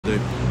do.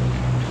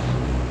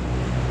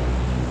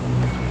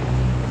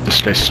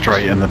 Just go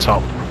straight in the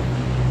top.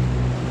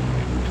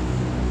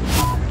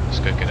 Let's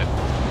go get it.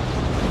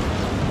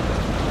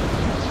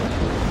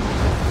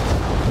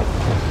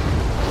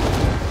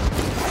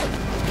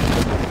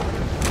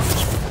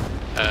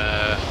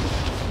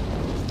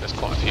 There's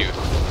quite a few.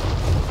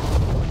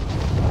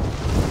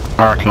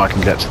 I reckon I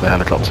can get to the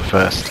helicopter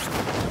first.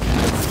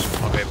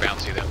 I'll go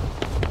bouncy then.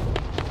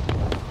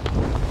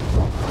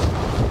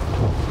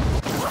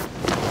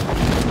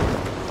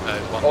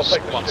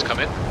 One's come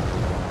in.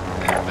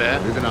 There.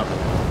 Moving up.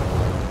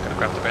 Gonna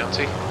grab the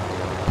bounty.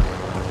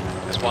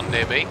 There's one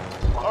near me.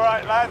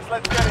 Alright lads,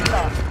 let's get it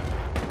done.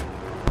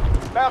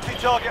 Bounty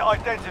target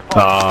identified.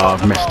 Ah,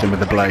 I've missed him with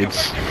the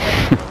blades.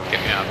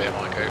 Get me out of here,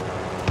 Michael.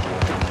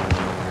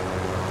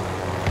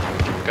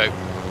 Go.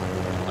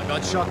 I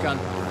got shotgun.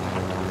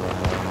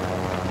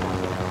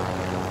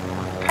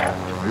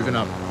 Moving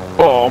up.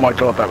 Oh my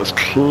god, that was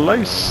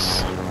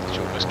close. Did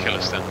you almost kill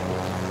us then?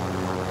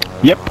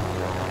 Yep.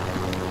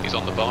 He's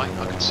on the buy,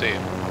 I can see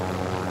him.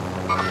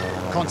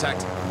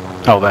 Contact.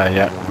 Oh, there,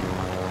 yeah.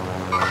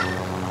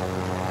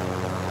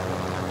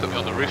 Put me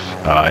on the roof.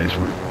 Ah, he's...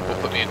 Or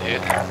put me in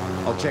here.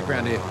 I'll check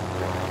round here.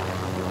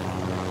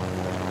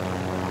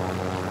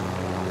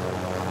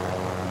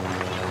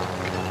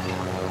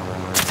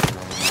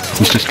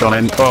 He's just gone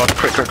in. Oh,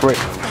 quick, quick, quick.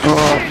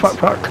 Oh, fuck,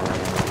 fuck.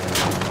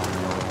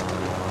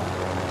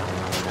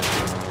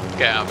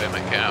 Get out of here,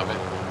 mate, get out of here.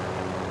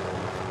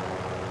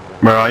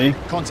 Where are you?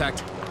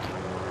 Contact.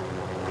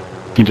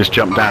 You can just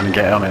jump down and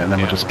get on it, and then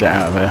we'll just get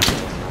out of there.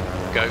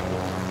 Go.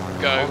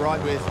 Go. All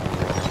right with.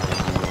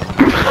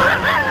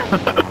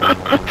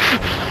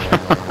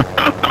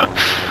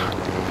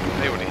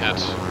 They already had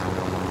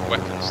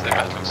weapons, they're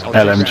battling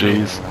somewhere.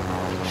 LMGs.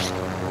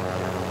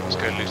 Let's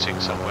go looting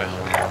somewhere.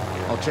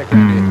 I'll check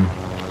round here.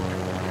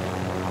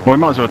 Well, we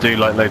might as well do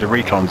like load of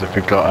recons if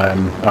we've got.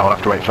 Oh, we'll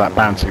have to wait for that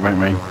bounty, won't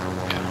we?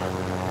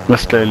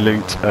 Let's go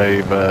loot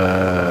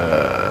over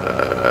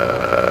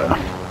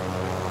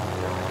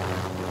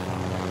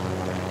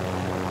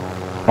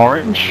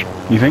Orange.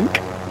 You think?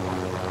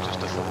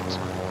 Just a thought.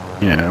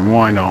 Yeah,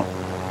 why not?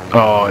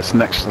 Oh, it's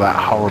next to that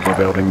horrible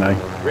building though.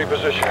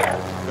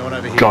 Repositioning. Going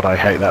over here. God, I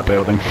hate that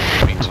building.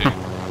 Me too.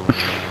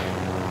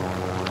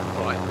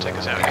 Right, take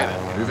us out here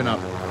then. Moving up.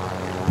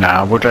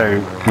 Nah, we'll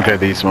go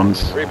these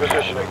ones.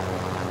 Repositioning.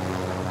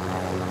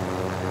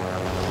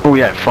 Oh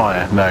yeah,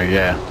 fire. No,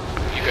 yeah.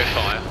 You go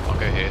fire, I'll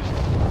go here.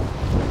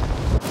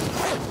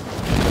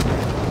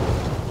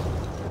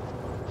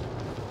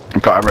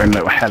 We've got our own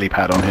little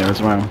helipad on here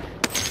as well.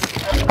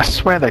 I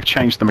swear they've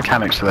changed the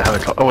mechanics to the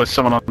helicopter. Oh, there's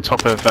someone on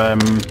top of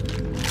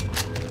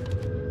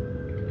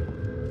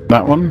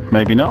that one?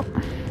 Maybe not.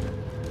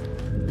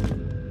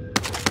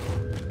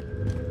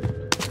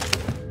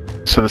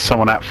 So there's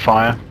someone at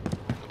fire.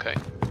 Okay.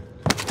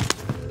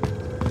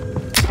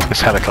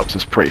 This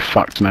helicopter's pretty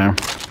fucked now.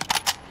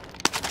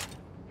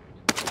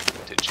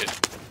 Ditch it.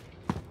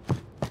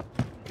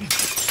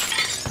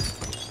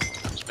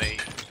 That's me.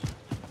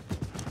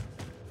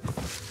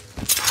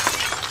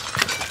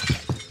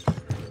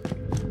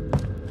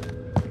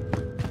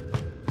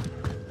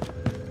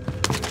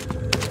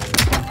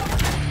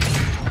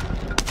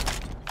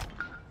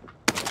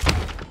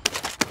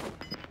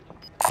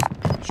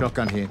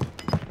 Shotgun here.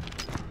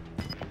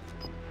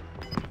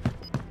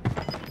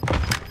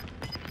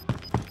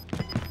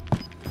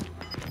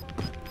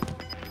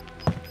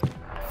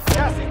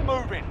 Gas is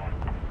moving.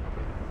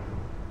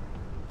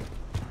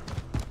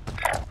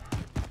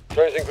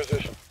 Raising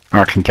position.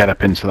 I can get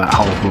up into that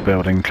horrible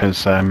building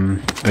because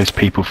there's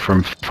people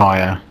from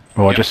fire.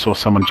 Oh, I just saw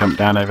someone jump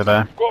down over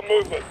there. Got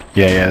movement.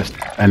 Yeah, there's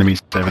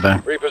enemies over there.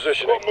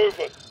 Repositioning. Got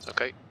movement.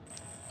 Okay.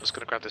 I'm just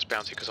gonna grab this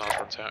bounty because ours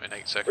runs out in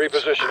 8 seconds.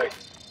 Repositioning.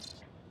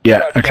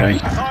 Yeah, okay.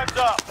 Time's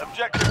up.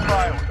 Objective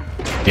failed.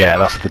 Yeah,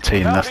 that's the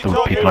team. That's the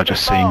people I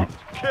just seen.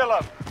 Kill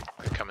them.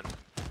 They're coming.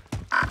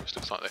 This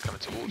looks like they're coming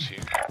towards you.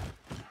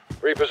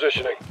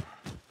 Repositioning.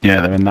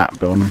 Yeah, they're in that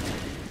building.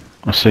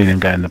 I've seen him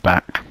go in the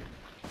back.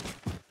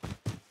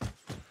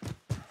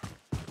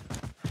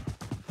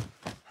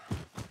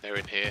 They're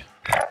in here.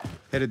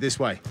 Headed this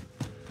way.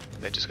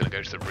 They're just gonna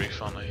go to the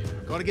roof, aren't they?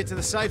 Gotta get to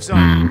the safe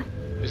zone.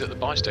 Who's at the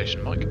buy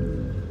station, Mike?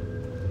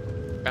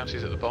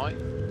 Bounty's at the buy.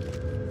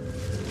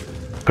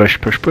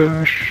 Push, push,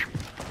 push.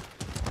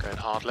 Going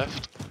hard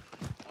left.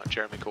 Like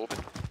Jeremy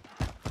Corbyn.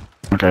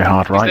 Okay,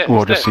 hard right. there, Oh,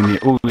 he's I've just there. seen the.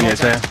 Oh, yeah, it's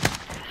there.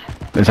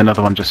 There's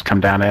another one just come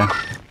down here.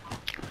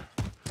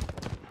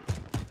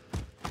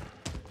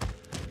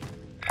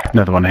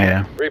 Another one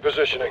here.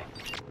 Repositioning.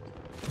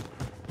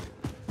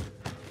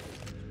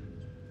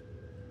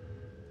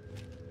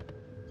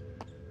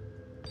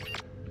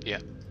 Yeah,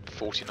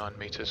 49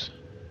 meters.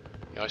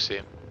 Yeah, I see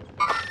him.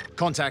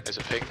 Contact. There's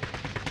a ping.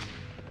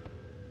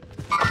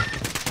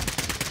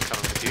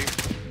 Coming with you.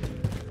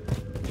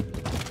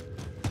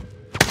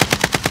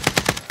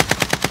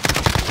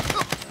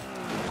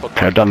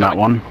 Okay, I've done that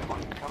one.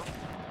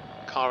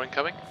 Car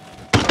incoming.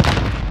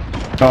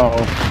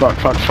 Oh, fuck,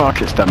 fuck,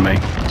 fuck, it's done me.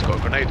 It's got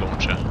a grenade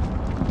launcher.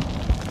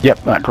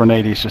 Yep, that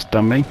grenade he's just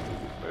done me.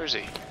 Where is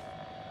he?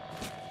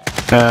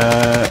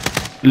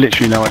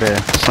 Literally no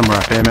idea. Somewhere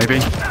up here, maybe.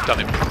 Done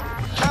him.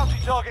 Bounty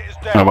target is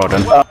down. Oh, well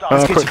done. Well done.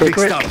 Let's get you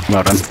fixed up.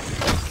 Well done.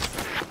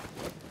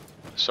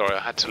 Sorry, I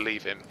had to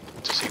leave him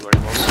to see where he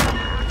was.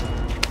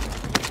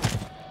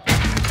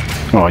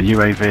 Oh,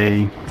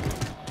 UAV.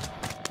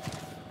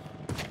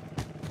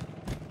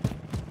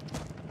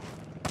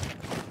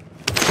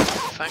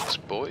 Thanks,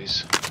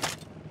 boys.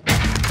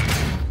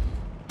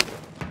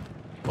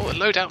 Oh, a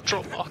loadout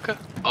drop marker.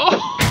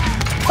 Oh!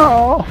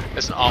 Oh.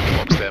 There's an armor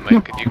box there,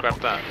 mate. Can you grab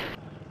that?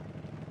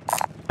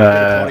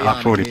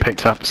 I've already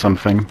picked up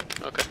something.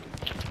 Okay.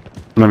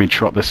 Let me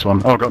drop this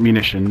one. Oh, I've got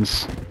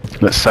munitions.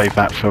 Let's save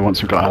that for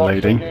once we've got our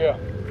loading. Loadout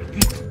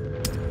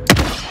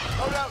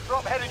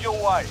drop headed your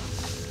way.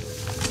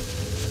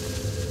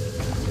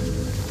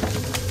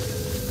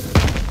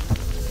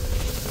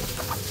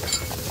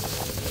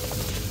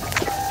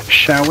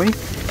 Shall we?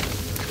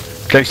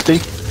 Ghosty?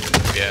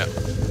 Yeah.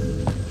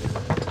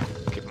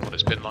 Given what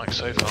it's been like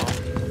so far.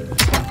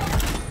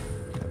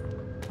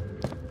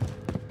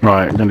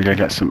 Right, I'm gonna go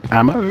get some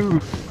ammo.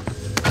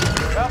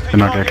 Bounty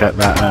And I'll go target get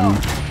that, down.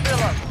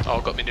 Oh,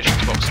 I've got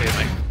munitions box here,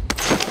 mate.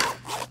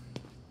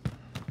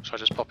 Shall I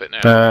just pop it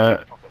now?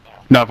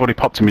 No, I've already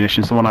popped the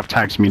munitions. The one I've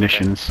tagged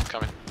munitions. Okay,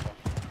 coming.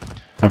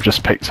 I've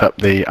just picked up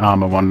the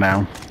armor one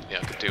now. Yeah,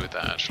 I could do with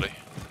that actually.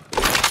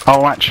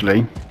 Oh,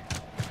 actually,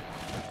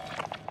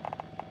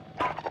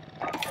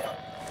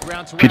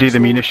 if you do the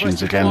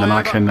munitions again, then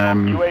I can,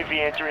 UAV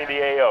entering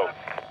the AO.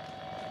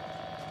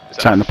 Is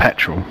is that in the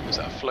petrol? Is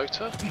that a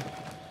floater?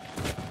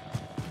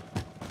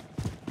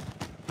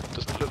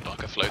 Doesn't look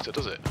like a floater,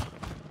 does it?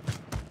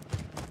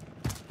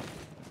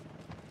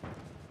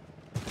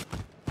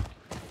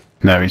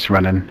 No, he's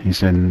running.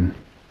 He's in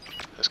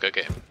Let's go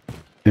get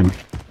him.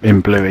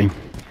 in Bluey.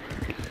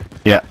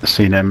 Yeah,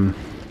 seen him.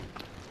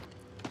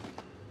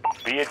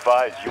 Be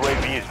advised,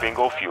 UAV is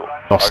bingo fuel.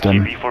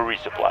 Boston. RTB for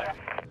resupply.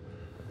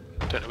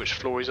 Don't know which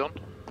floor he's on.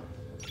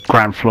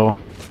 Ground floor.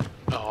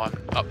 Oh, I'm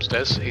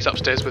upstairs. He's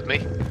upstairs with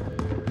me.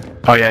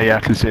 Oh yeah, I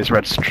can see his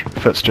red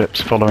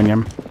footsteps following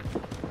him.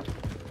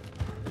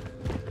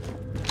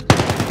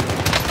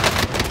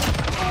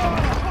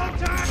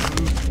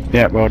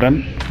 Yeah, well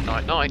done.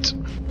 Night, night.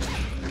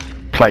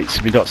 Plates,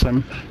 have you got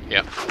some?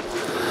 Yep.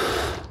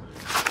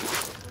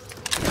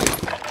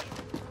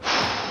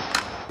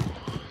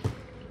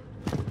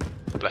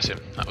 Bless him.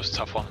 That was a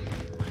tough one.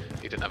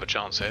 He didn't have a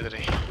chance here, did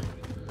he?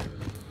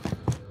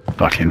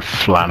 Fucking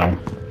flannel.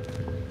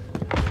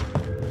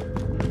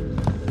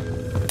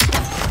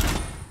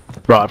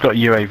 Right, I've got a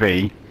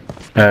UAV.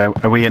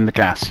 Are we in the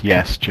gas?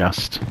 Yes,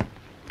 just.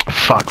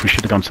 Fuck, we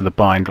should have gone to the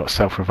buy and got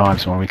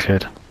self-revives while we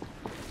could.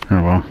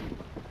 Oh well.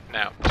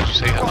 Now, did you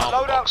see that armor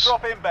Loadout box?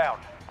 drop inbound.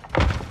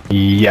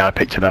 Yeah, I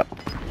picked it up.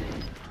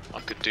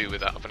 I could do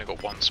with that. I've only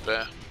got one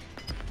spare.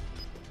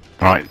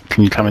 Right,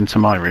 can you come into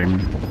my room?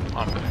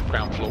 I'm on the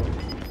ground floor.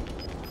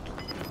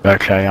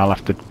 Okay, I'll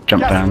have to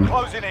jump Gas is down.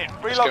 closing in.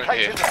 Let's go Relocating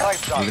here. the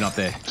safe zone. Moving up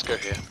there. Let's go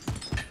here.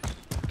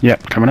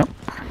 Yep, coming up.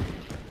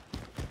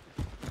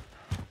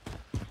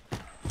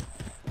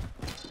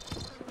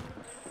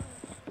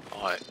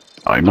 Alright.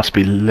 Oh, he must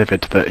be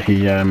livid that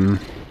he, Going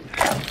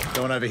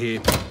over here.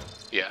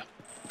 Yeah.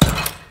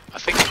 I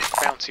think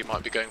Bounty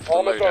might be going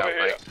for the loadout,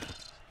 mate.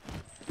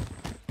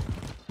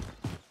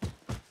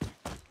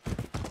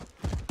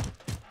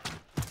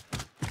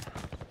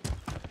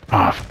 Oh,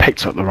 I've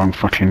picked up the wrong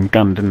fucking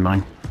gun, didn't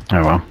I?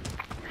 Oh well.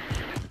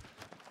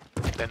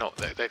 They're not.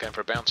 They're going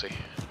for a bounty.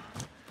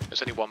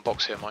 There's only one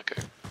box here,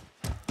 Miko.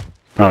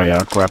 Oh yeah,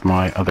 I'll grab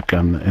my other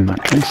gun in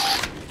that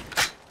case.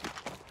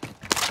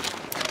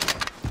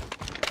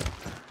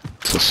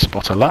 It's a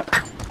spot of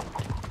luck.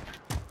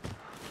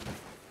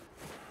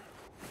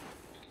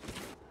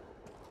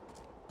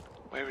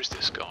 Where is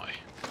this guy?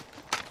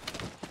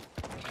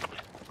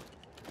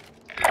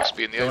 He must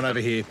be in the Going open. over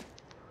here.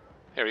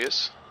 Here he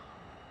is.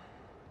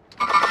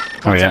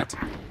 Oh yeah.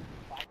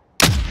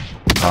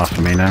 Half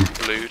of me now.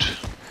 Blued.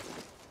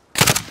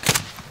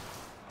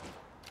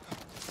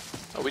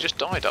 Oh, we just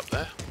died up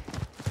there.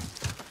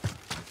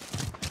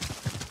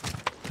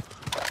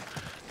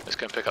 Let's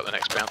go and pick up the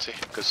next bounty,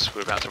 because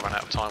we're about to run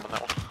out of time on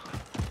that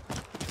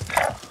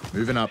one.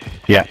 Moving up.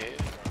 Yeah. Here.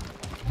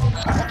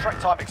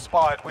 Contract time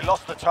expired. We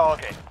lost the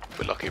target.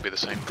 We're lucky to be the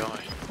same guy.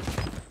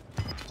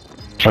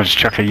 Shall I just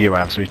chuck a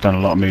UAV, so we've done a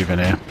lot of moving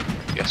here.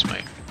 Yes,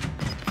 mate.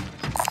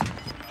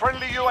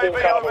 Friendly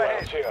UAV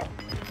overhead.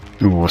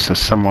 Ooh, so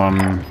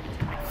someone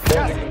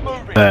Gas is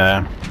moving.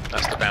 there.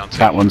 That's the bounty.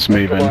 That one's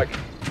moving.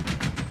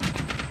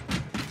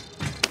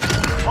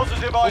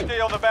 Positive ID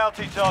on the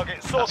bounty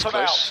target. Sort That's them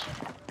close.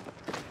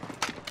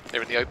 out.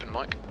 They're in the open,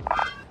 Mike.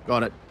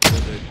 Got it.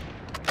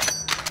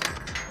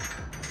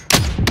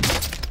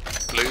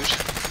 Blued.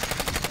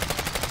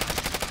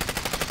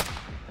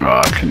 Oh,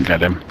 I couldn't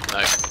get him. No,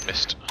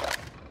 missed.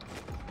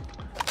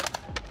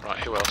 Right,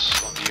 who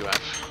else on the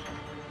UAV?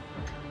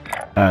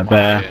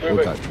 There. Here.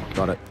 Okay,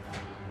 got it.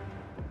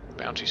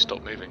 Bounty,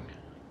 stop moving.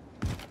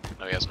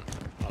 No, he hasn't.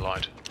 I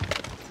lied.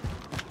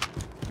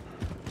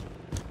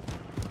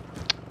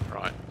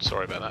 Right,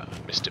 sorry about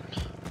that. Missed him.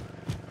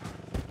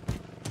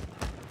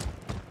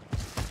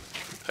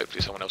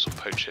 Hopefully someone else will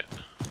poach it.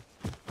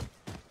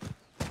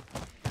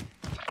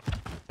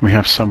 We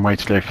have some way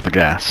to go for the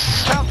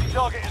gas. Bounty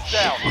target is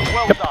down.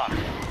 Well done.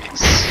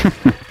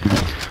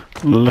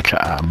 It's Look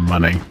at our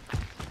money.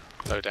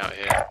 load out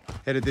here.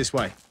 Headed this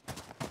way.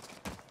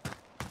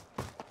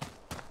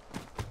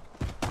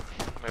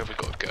 Where have we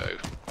got to go?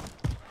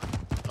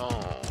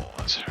 Oh,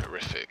 that's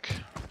horrific.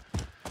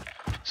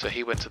 So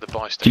he went to the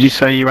buy station. Did you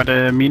say you had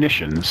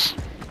munitions?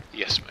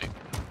 Yes, mate.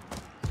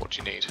 What do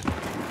you need?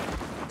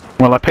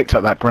 Well, I picked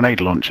up that grenade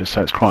launcher,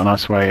 so it's quite a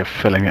nice way of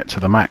filling it to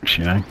the max,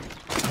 you know.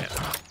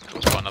 Yeah,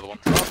 let's buy another one.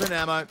 Dropping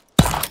ammo.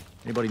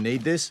 Anybody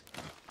need this?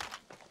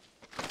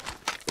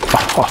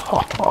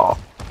 Oh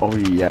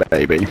yeah,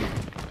 baby.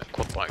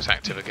 Quad bike's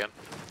active again.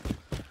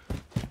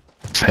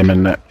 It's him,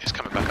 isn't it? It's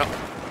coming back up.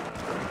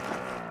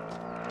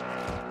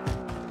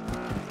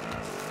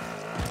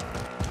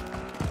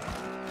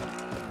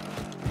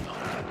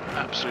 Oh,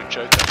 absolute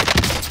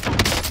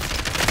joker.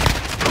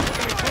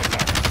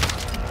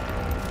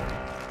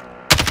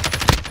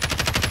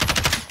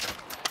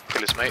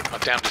 Kill his mate. I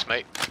downed his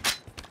mate.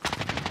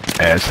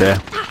 There's there.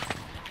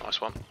 Nice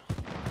one.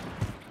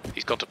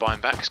 He's gone to buy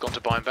him back. He's gone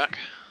to buy him back.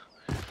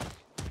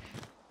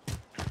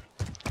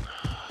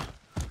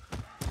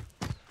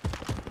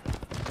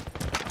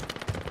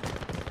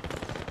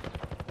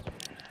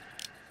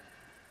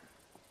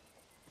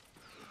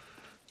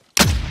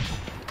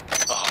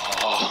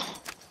 Oh,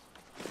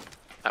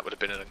 that would have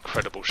been an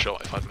incredible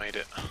shot if I'd made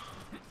it.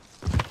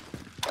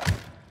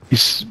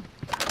 He's...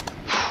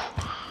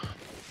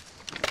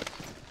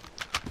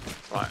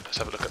 Right, let's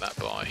have a look at that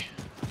buy.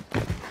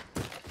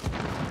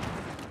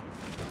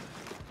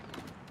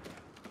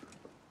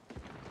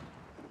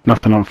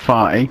 Nothing on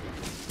 40.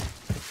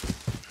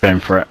 Going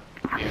for it.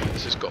 Yeah,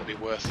 this has got to be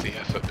worth the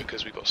effort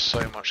because we've got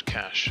so much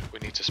cash. We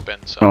need to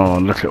spend some. Oh,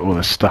 look at all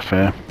this stuff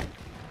here.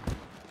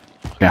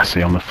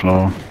 Gassy on the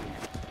floor.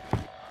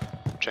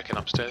 Checking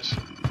upstairs.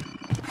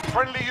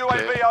 Friendly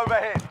UAV Yeah.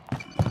 overhead.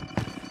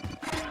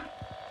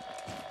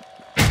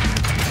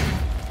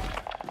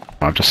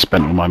 I've just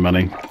spent all my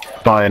money.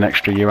 Buy an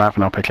extra you have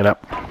and I'll pick it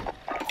up.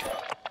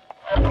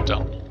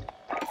 Done.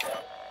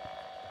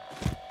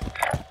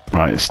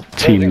 Right, it's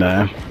team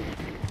there.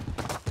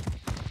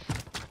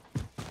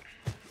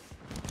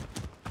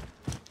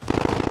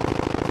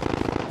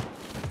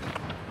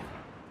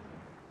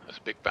 There's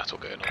a big battle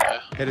going on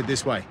there. Headed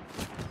this way.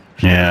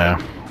 Yeah.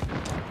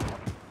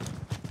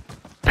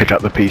 Pick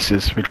up the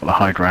pieces. We've got the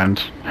high ground.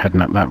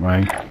 Heading up that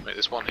way. Mate,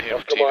 there's one here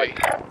on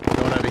TV.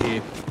 Going over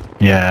here.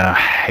 Yeah, I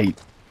hate...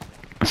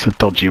 It's a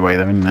dodgy way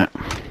though, isn't it?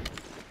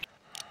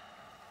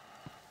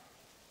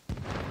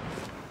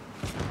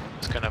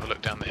 Let's go and have a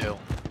look down the hill.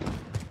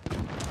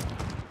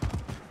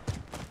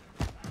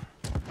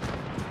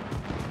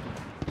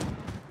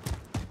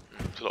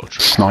 There's a lot of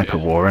trees Sniper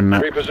here. war, isn't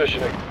it?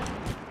 Repositioning.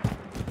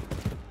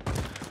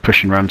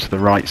 Pushing round to the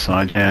right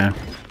side, yeah.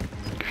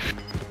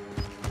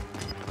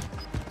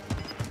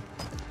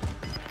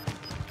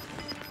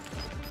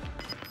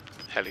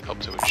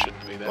 Helicopter which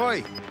shouldn't be there.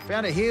 Oi!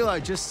 Found a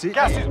helo just sitting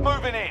Gas here. is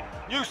moving in.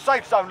 New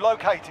safe zone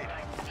located.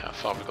 How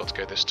far have we got to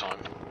go this time?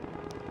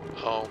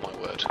 Oh my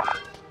word.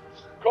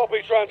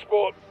 Copy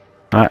transport.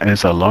 That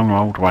is a long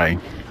old way.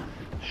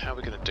 How are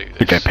we going to do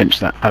We go this? pinch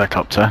that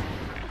helicopter.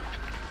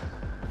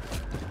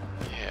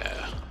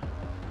 Yeah.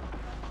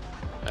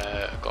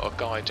 Got a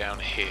guy down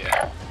here.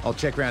 I'll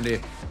check round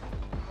here.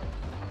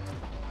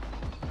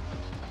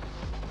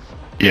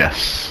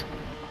 Yes.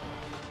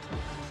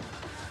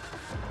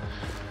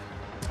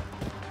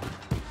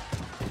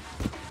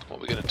 What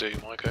are we going to do,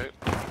 Maiko?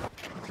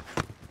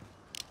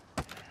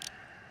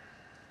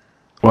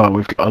 Well,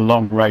 we've got a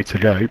long way to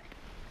go.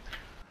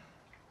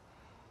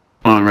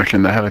 I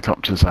reckon the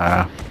helicopters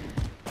are...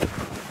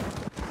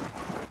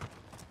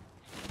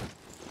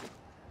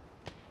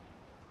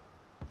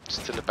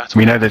 Still a battle.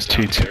 We know there's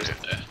down two here,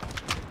 isn't there?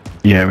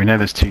 Yeah, we know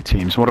there's two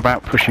teams. What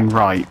about pushing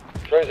right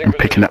and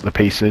picking up the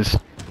pieces?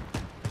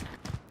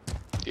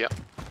 Yep.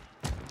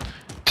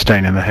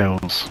 Staying in the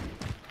hills.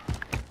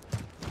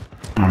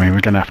 I mean,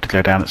 we're going to have to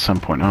go down at some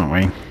point, aren't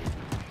we?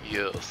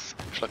 Yes.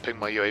 Shall I ping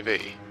my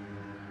UAV?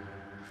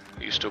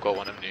 You still got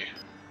one, haven't you?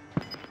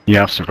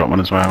 Yeah, I've still got one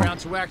as well. Round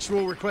to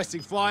actual,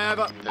 requesting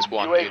flyover. There's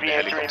one in the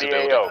helicopter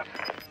building.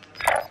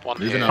 One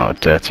Moving here. on. Oh,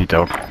 dirty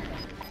dog.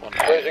 One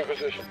here.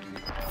 position.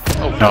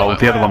 Oh,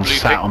 the other one's blue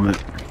sat ping. on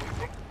the...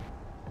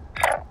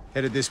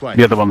 Headed this way.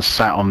 The other one's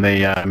sat on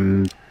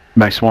the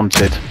most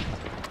wanted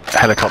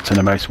helicopter.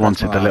 The most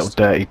wanted, the little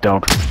dirty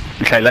dog.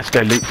 Okay, let's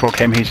go loot for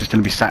him. He's just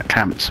going to be sat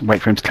camped.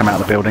 Wait for him to come out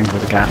of the building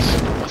with the gas.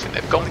 I think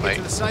they've gone, Get mate.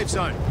 to the safe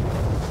zone.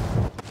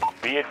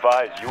 Be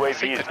advised,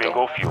 UAV is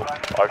bingo fuel.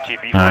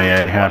 RTB. Oh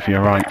yeah, you have.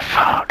 You're right.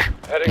 Fuck.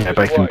 Yeah,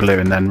 both in blue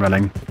and then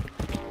running.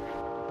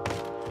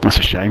 That's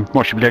a shame.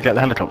 What, should we go get the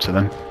helicopter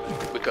then?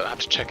 We're going to have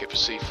to check it for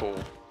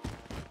C4.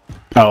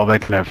 Oh, they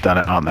could have done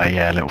it, aren't they?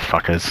 Yeah, little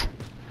fuckers.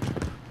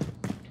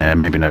 Yeah,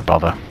 maybe no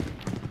bother.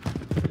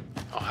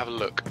 I'll have a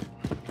look.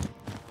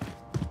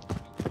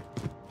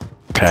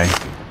 Okay.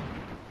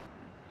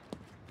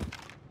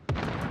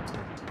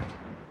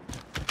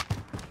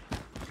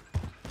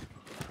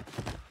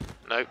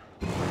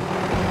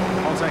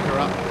 take her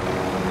up.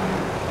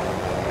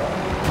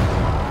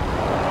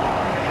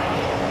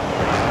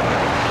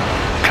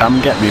 Come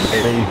get me,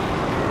 baby.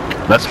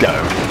 Let's go.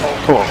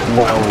 Oh,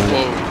 whoa.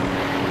 Whoa.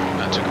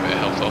 That took a bit of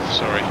health off,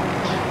 sorry.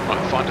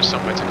 Right, find us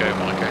somewhere to go,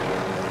 Micah.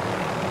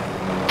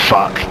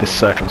 Fuck, this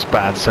circle's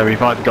bad. So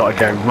we've either got to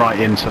go right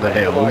into the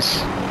hills,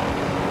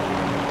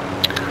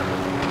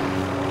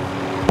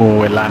 or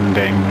we're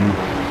landing.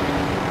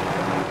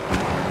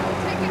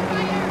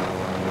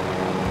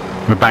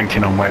 We're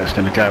banking on where it's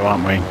going to go,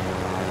 aren't we?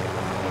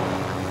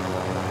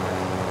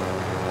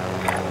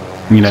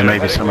 You know,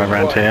 maybe somewhere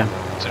around here.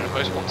 Is there a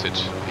most wanted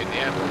in the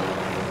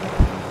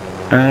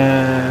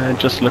air?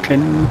 Just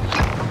looking. Ooh,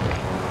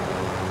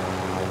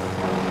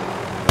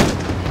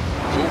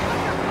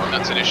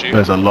 that's an issue.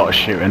 There's a lot of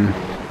shooting.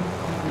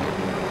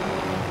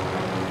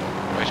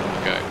 Where do you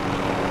want to go?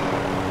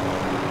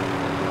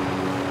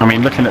 I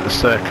mean, looking at the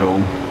circle,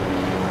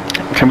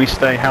 can we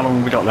stay? How long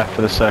have we got left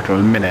for the circle?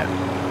 A minute.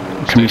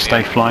 Can we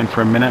stay flying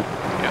for a minute?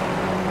 Yeah.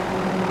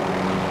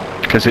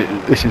 Because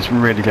this is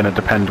really going to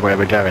depend where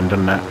we're going,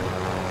 doesn't it?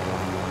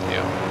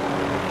 Yeah.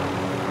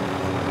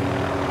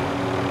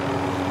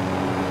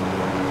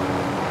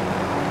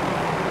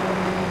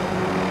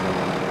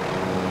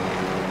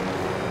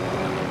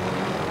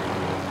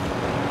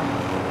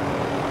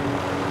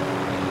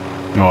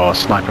 Oh,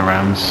 sniper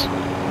rounds.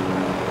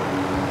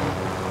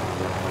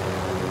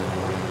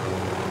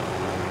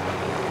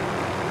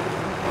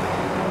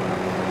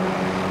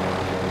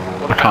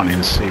 I can't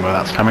even see where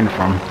that's coming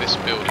from. This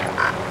building here,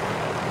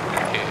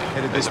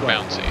 Headed there's this a way.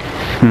 bounty.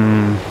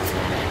 Hmm.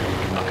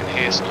 I can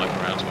hear sniper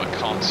rounds, but I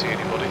can't see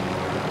anybody.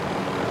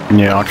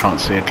 Yeah, I can't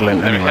see a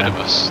glint They're ahead of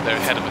anywhere. us. They're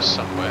ahead of us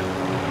somewhere.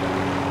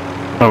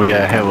 Oh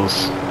yeah,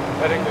 hills.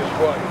 Heading this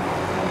way.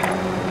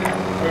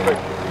 Moving.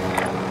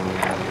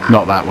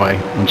 Not that way.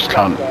 I just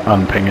can't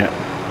unping it.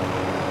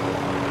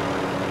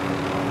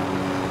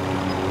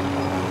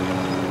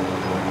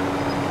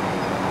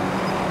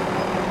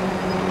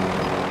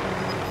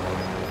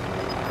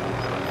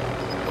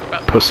 What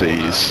about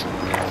Pussies.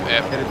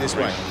 Headed this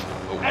way.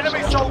 Oh,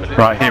 Enemy someone's soldier. jumping in.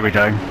 Right, here we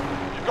go.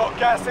 You've got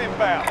gas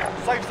inbound.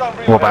 Safe zone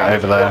What about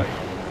relocated over there? this way.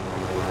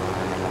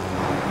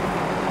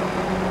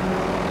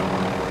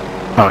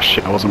 Oh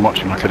shit, I wasn't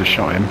watching. I could have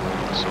shot him.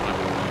 Sorry.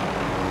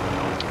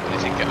 But he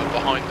didn't get up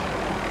behind them.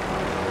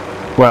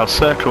 Well,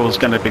 circle's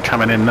going to be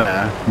coming in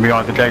there. We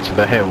either go to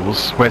the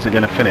hills. Where's it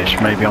going to finish?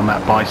 Maybe on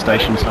that buy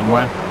station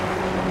somewhere?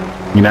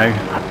 You know,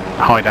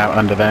 hide out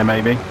under there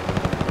maybe? I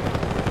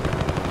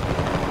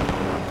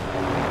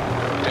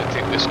don't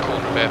think this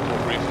corner of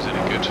airport roof is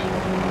any good.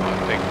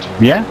 I picked.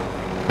 Yeah?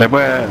 There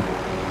were...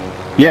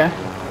 Yeah.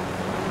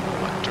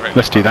 Like, directly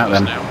Let's do that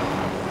behind then. us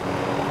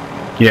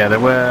now. Yeah, there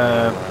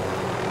were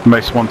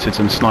most wanteds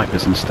and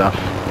snipers and stuff.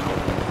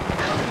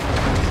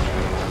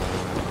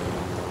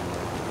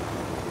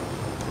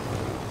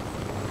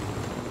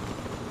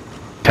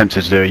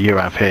 Tempted to do a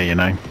UAV here, you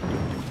know.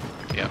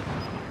 Yeah.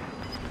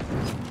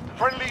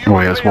 Friendly Oh,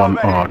 here's one.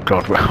 Oh overhead.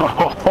 god.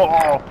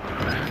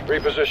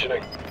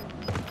 Repositioning.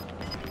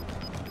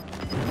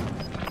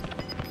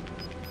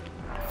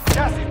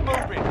 Gas is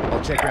moving.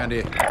 I'll check around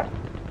here.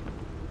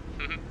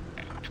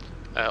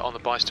 On the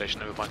buy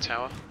station over by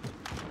tower.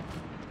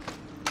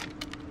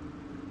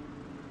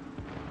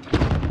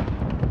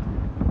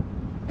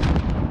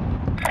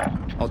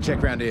 I'll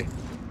check around here.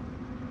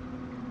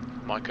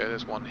 Micah,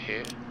 there's one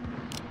here.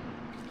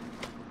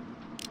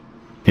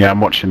 Yeah,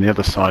 I'm watching the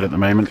other side at the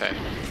moment. Okay.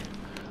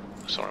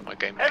 Sorry, my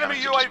game Enemy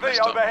mechanics have just UAV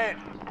messed up.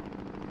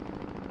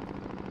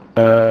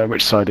 overhead.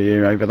 Which side are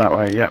you? Over that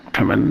way? Yep,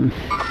 coming.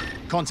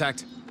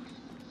 Contact.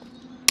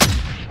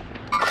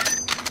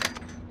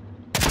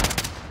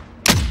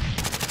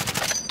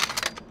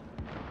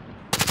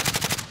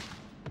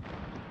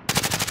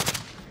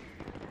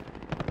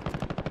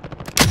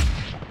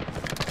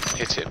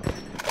 Hit him.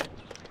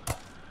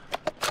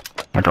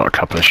 I got a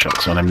couple of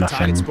shots on him, nothing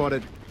Target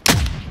spotted.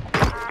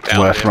 Down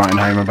worth here. writing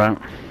home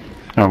about.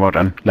 Oh, well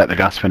done. Let the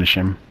gas finish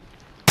him.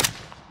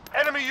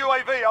 Enemy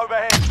UAV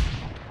overhead.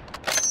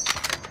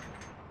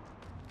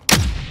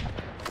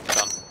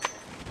 Done.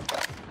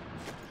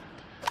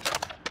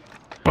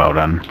 Well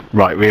done.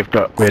 Right,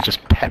 we're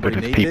just peppered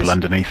with need people this?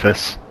 underneath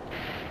us.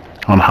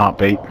 On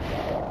heartbeat.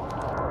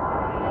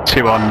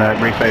 Two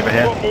on roof over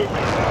here.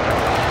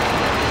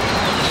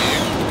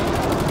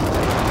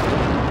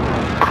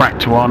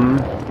 Cracked one.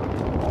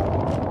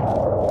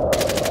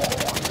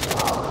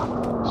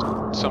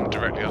 Some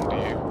directly under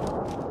you.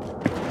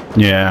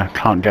 Yeah,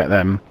 can't get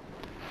them.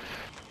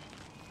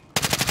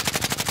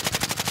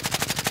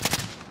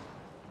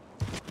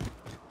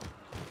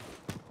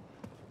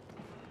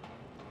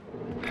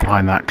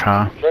 Behind that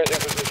car. Raising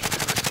position.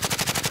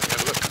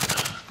 Have a look.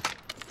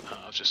 Oh,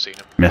 I've just seen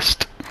him.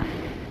 Missed.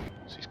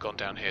 So he's gone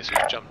down here, so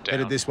he's jumped down.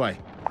 Headed this way.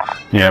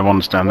 Yeah,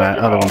 one's down there,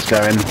 other one's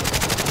going.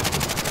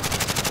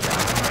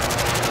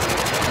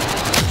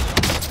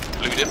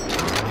 Blued him.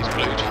 He's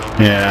blued.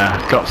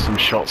 Yeah, got some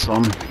shots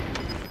on.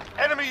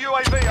 Enemy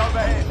UAV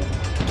overhead.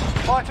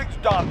 Fighting's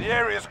done. The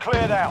area's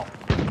cleared out.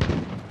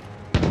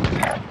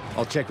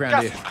 I'll check around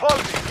Gas here. is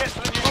closing. Get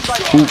to the new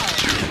safe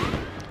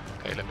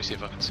Let me see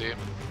if I can see him.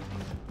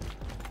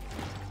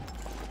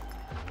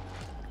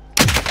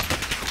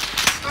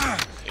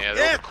 Yeah,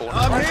 they're on the corner.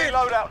 Friendly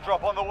loadout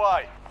drop on the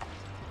way.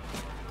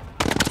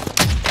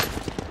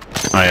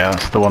 Oh yeah,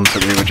 that's the ones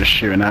that we were just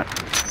shooting at.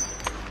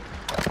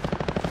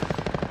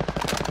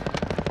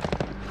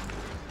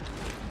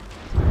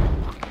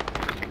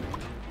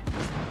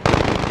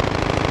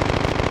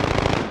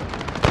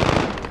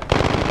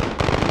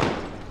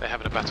 They're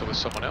having a battle with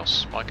someone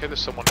else. Micah, there's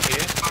someone here.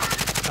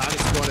 Target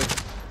spotted.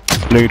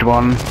 Blued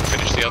one.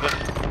 Finish the other.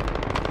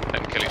 Let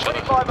them kill each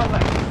other. 25 are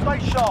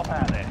left. Stay sharp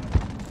out there.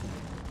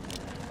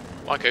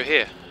 Micah,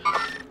 here.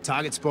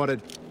 Target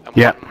spotted. And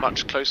Yeah. one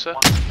much closer.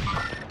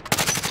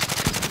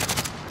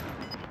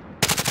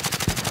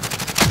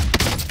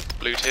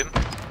 Blued him.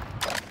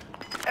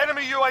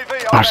 Enemy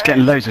UAV I'm just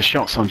getting loads of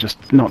shots, I'm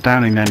just not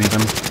downing any of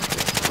them.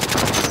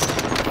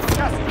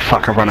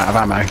 Fuck, I run out of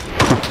ammo.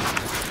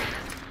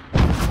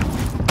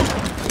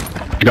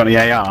 You got any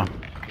AR?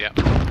 Yeah.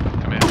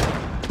 Come here.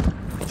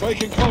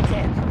 Taking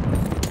contact.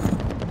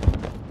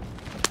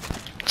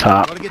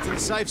 Tap. Gotta get to the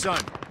safe zone.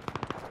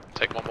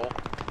 Take one more.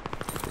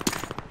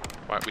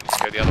 Right, we need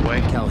to go the other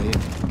way. Cal here.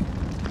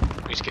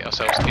 We need to get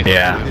ourselves in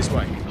Yeah. This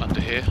way. under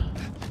here.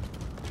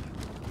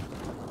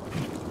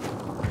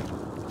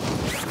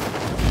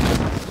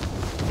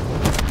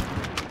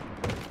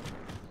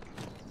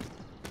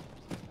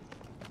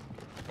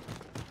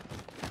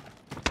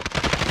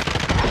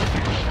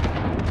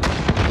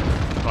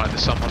 Right,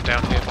 there's someone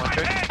down here,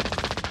 Micah.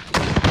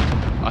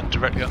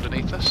 Directly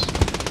underneath us.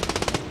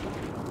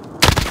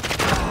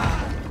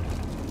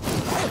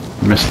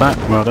 Missed that,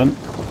 well done.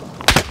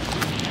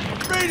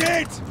 Been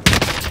hit!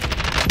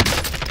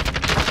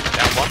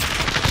 Down one.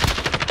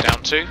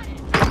 Down two.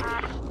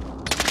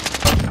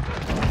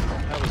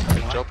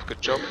 Good job,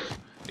 good job.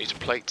 Needs a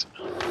plate.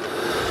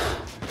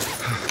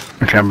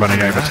 Okay, I'm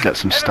running over to get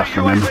some stuff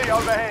from him. UAV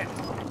overhead.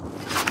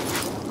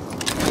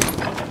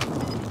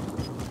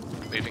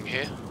 Moving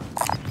here.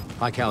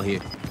 Hi, Cal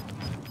here.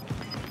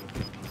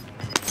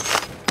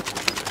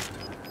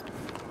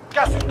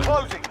 Gas is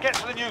closing. Get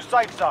to the new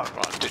safe zone.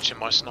 Right, I'm ditching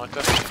my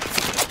sniper.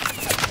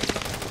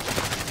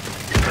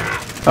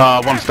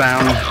 One's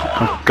down.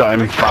 I've got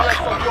him. Rest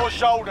Fuck. on your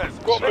shoulders.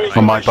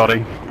 On my body.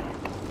 To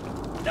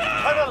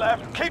the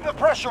left. Keep the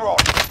pressure on.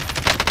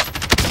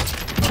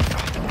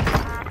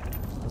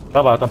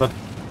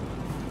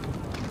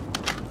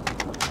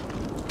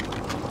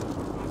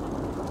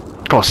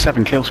 Got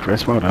 7 kills,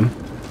 Chris. Well done.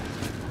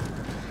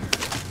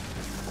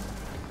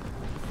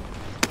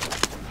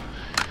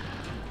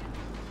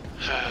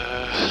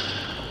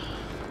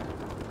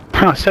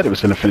 I said it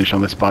was going to finish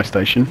on this buy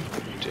station.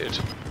 Did.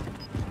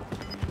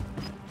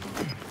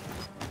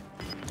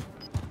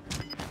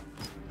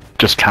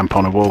 Just camp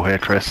on a wall here,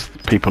 Chris.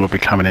 People will be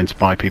coming in to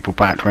buy people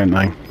back, won't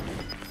they?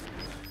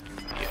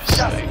 Yes,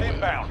 Gas they is will.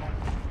 inbound.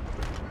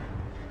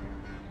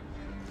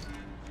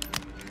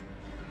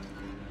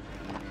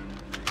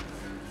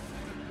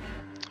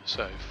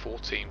 So 4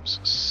 teams,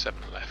 7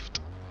 left.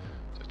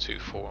 So 2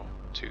 4,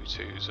 2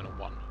 2s and a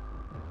 1.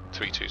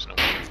 3 2s and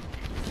a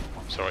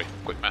 1. Sorry,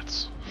 quick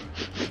maths.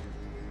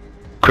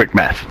 Quick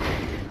math.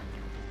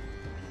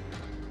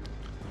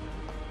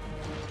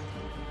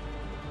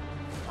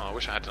 Oh, I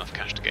wish I had enough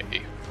cash to get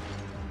you.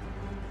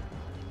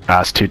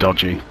 That's too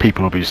dodgy.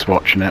 People will be just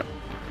watching it.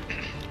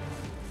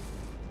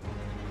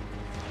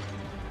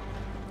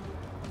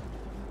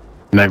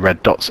 No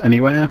red dots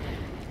anywhere.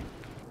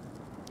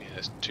 Yeah,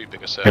 there's 2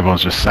 bigger circles.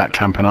 Everyone's just sat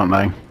camping, aren't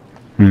they?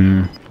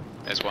 Hmm.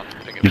 There's one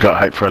bigger. You got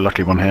hope for a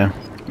lucky one here.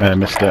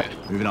 Missed it.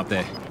 Moving up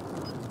there.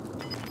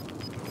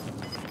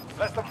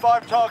 Less than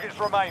 5 targets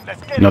remain.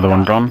 Let's get Another it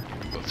one done.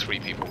 gone. Got 3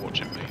 people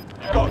watching me.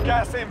 You've got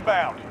gas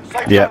inbound.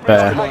 Safe Yeah, zone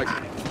there.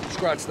 relocated.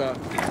 Scratch that.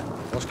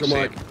 Oscar See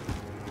Mike. him.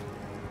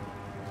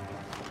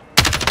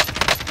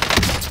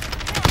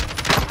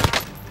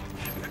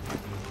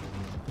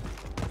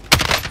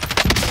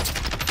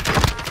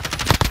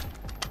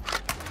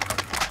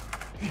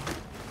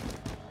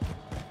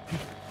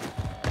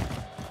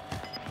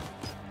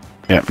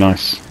 Yep,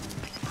 nice.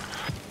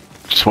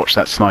 Just watch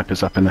that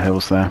snipers up in the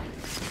hills there.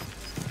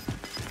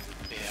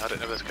 Yeah, I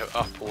don't know whether to go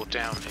up or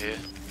down here.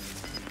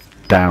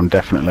 Down,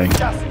 definitely.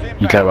 Gas is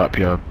inbound. You go up,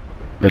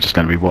 they're just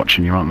going to be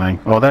watching you, aren't they?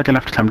 Oh, they're going to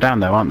have to come down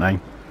though, aren't they?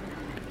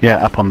 Yeah,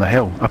 up on the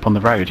hill, up on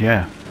the road,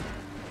 yeah.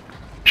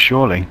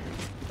 Surely.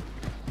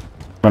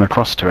 Run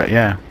across to it,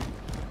 yeah.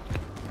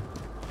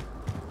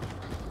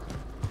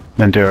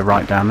 Then do a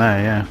right down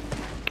there, yeah.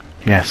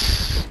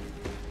 Yes.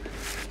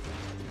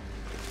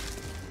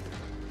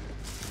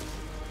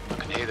 I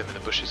can hear them in the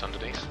bushes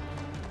underneath.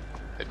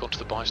 They've gone to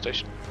the buy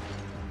station.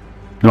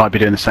 You might be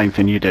doing the same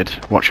thing you did.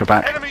 Watch your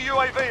back. Enemy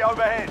UAV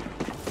overhead.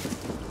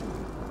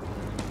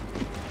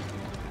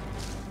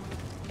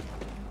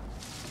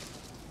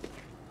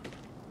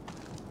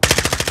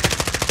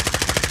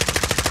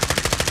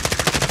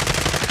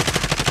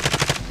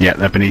 Yeah,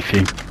 they're beneath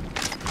you.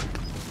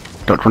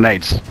 Got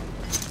grenades.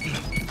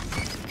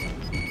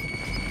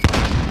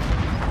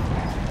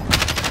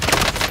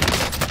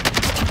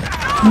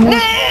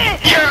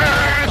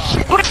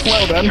 Yes!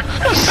 Well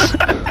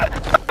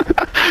done.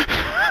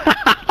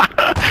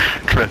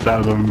 That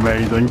was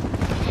amazing.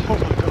 Oh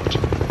my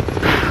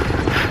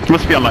god. You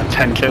must be on like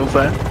 10 kills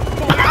there.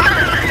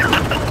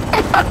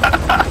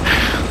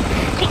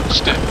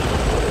 Clutched it.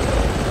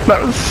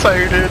 That was so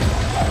good.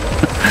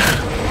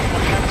 My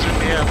hands are in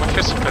the air, my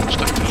fists are clenched,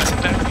 I can let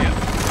it down again.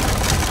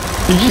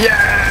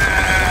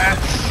 Yes!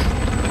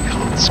 I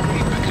can't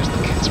scream because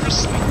the kids are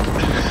asleep.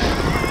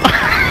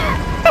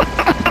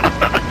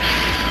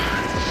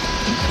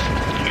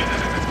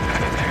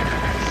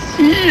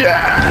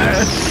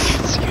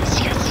 Yes!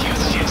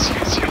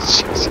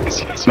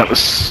 Yes. That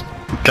was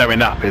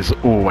going up is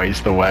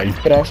always the way.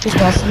 Graças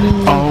a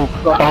Oh,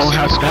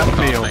 how did that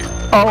feel?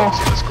 Oh,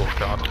 The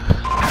scorecard.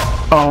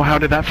 oh, how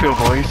did that feel,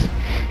 boys?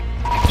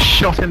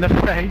 Shot in the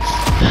face.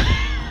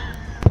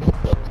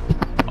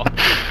 Oh,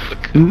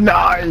 look.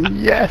 9,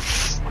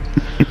 yes!